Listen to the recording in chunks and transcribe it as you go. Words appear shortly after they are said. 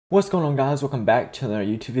What's going on, guys? Welcome back to another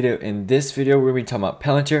YouTube video. In this video we're going to be talking about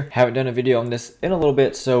Palantir. Haven't done a video on this in a little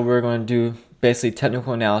bit, so we're going to do basically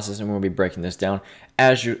technical analysis and we're going to be breaking this down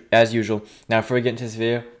as usual. Now before we get into this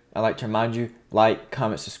video, I'd like to remind you, like,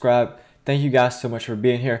 comment, subscribe. Thank you guys so much for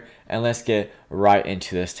being here, and let's get right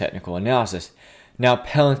into this technical analysis. Now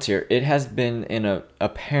Palantir, it has been in a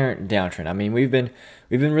apparent downtrend. I mean, we've been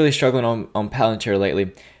really struggling on Palantir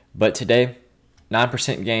lately, but today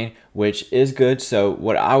 9% gain, which is good. So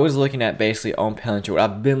what I was looking at basically on Palantir, what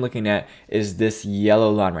I've been looking at is this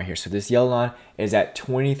yellow line right here. So this yellow line is at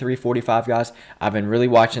 23.45, guys. I've been really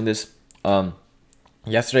watching this.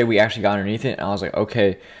 Yesterday we actually got underneath it and I was like,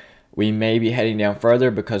 okay, we may be heading down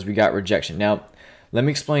further because we got rejection. Now let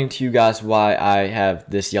me explain to you guys why I have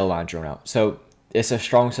this yellow line drawn out. So it's a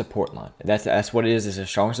strong support line. That's what it is. It's a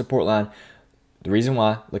strong support line. The reason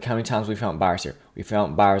why, look how many times we found buyers here. We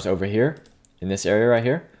found buyers over here in this area right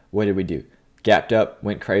here. What did we do? Gapped up,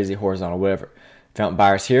 went crazy, horizontal, whatever. Found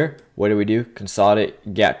buyers here. What did we do?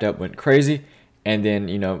 Consolidate, gapped up, went crazy. And then,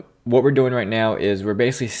 you know, what we're doing right now is we're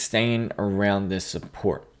basically staying around this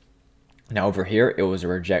support. Now over here, it was a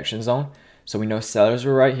rejection zone. So we know sellers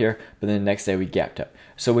were right here, but then the next day we gapped up.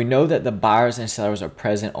 So we know that the buyers and sellers are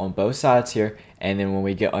present on both sides here. And then when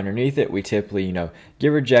we get underneath it, we typically, you know, get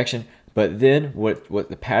rejection. But then what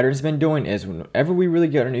the pattern's been doing is whenever we really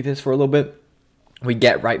get underneath this for a little bit, we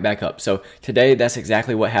get right back up. So today, that's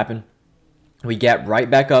exactly what happened. We gapped right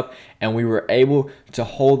back up and we were able to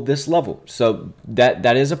hold this level. So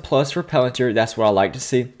that is a plus for Palantir. That's what I like to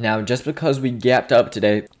see. Now, just because we gapped up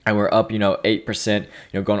today and we're up, 8%,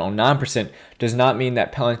 going on 9%, does not mean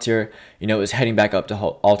that Palantir, is heading back up to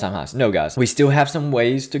all-time highs. No, guys, we still have some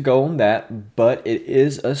ways to go on that, but it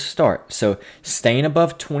is a start. So staying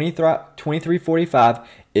above 23.45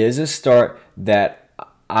 is a start that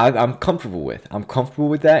I'm comfortable with. I'm comfortable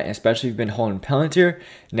with that, especially if you've been holding Palantir.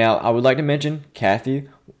 Now, I would like to mention Kathy.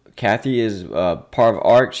 Kathy is part of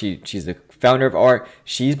ARK. She's the founder of ARK.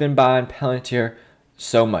 She's been buying Palantir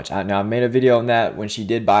so much. Now, I made a video on that when she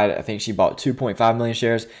did buy it. I think she bought 2.5 million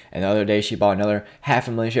shares, and the other day she bought another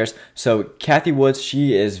 500,000 shares. So Kathy Woods,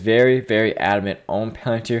 she is very, very adamant on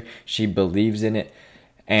Palantir. She believes in it,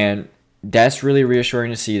 and that's really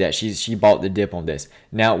reassuring to see that she bought the dip on this.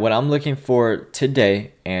 Now, what I'm looking for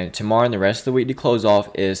today and tomorrow and the rest of the week to close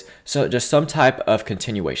off is just some type of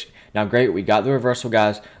continuation. Now, great, we got the reversal,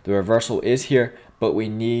 guys. The reversal is here, but we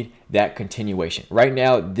need that continuation. Right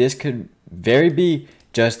now, this could very be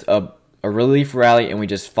just a relief rally and we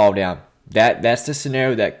just fall down. That's the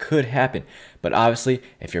scenario that could happen. But obviously,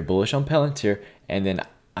 if you're bullish on Palantir, and then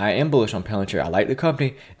I am bullish on Palantir, I like the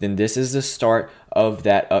company, then this is the start of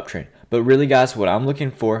that uptrend. But really, guys, what I'm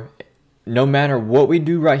looking for, no matter what we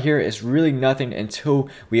do right here, is really nothing until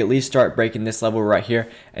we at least start breaking this level right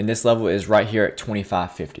here. And this level is right here at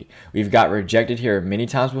 25.50. We've got rejected here many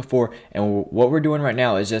times before. And what we're doing right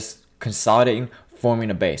now is just consolidating,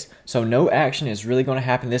 forming a base. So no action is really going to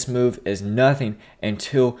happen. This move is nothing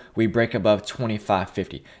until we break above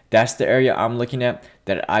 25.50. That's the area I'm looking at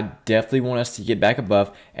that I definitely want us to get back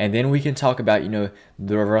above, and then we can talk about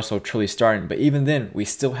the reversal truly starting. But even then, we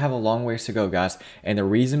still have a long ways to go, guys, and the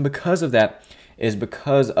reason because of that is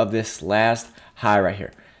because of this last high right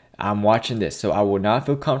here. I'm watching this, so I will not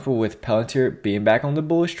feel comfortable with Palantir being back on the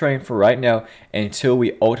bullish train for right now until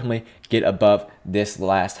we ultimately get above this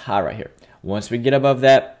last high right here. Once we get above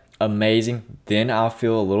that, amazing, then I'll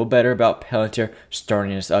feel a little better about Palantir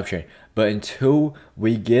starting this uptrend. But until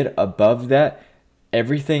we get above that,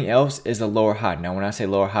 everything else is a lower high. Now, when I say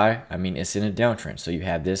lower high, I mean it's in a downtrend. So you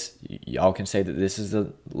have this, y'all can say that this is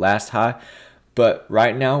the last high. But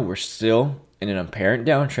right now, we're still in an apparent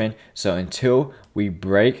downtrend. So until we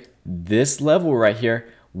break this level right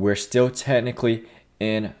here, we're still technically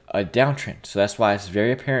in a downtrend. So that's why it's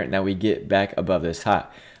very apparent that we get back above this high.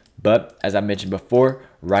 But as I mentioned before,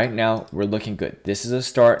 right now we're looking good. This is a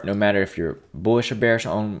start. No matter if you're bullish or bearish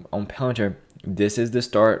on Palantir, this is the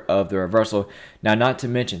start of the reversal. Now, not to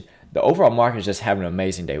mention, the overall market is just having an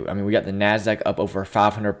amazing day. I mean, we got the NASDAQ up over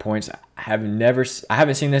 500 points. I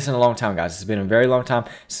haven't seen this in a long time, guys. It's been a very long time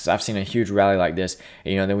since I've seen a huge rally like this.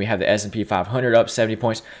 And, then we have the S&P 500 up 70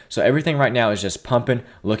 points. So everything right now is just pumping,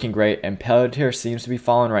 looking great, and Palantir seems to be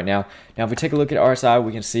falling right now. Now, if we take a look at RSI,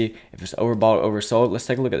 we can see if it's overbought or oversold. Let's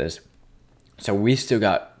take a look at this. So we still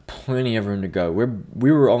got plenty of room to go.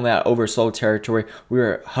 We were on that oversold territory. We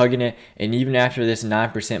were hugging it, and even after this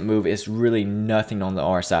 9% move, it's really nothing on the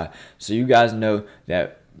RSI. So you guys know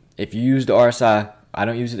that if you use the RSI, I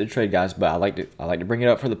don't use it to trade, guys, but I like to bring it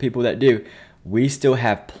up for the people that do. We still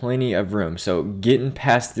have plenty of room. So getting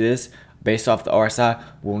past this based off the RSI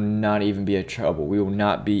will not even be a trouble. We will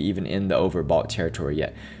not be even in the overbought territory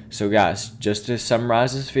yet. So guys, just to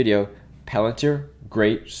summarize this video, Palantir,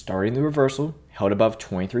 great, starting the reversal, held above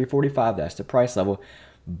 23.45, that's the price level,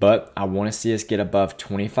 but I want to see us get above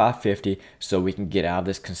 25.50 so we can get out of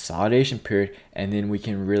this consolidation period and then we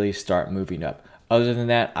can really start moving up. Other than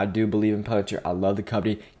that, I do believe in Palantir. I love the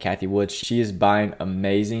company. Kathy Woods, she is buying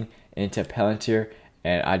amazing into Palantir,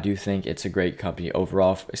 and I do think it's a great company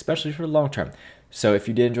overall, especially for the long term. So if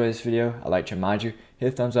you did enjoy this video, I'd like to remind you,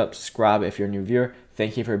 hit the thumbs up, subscribe if you're a new viewer.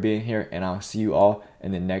 Thank you for being here, and I'll see you all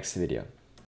in the next video.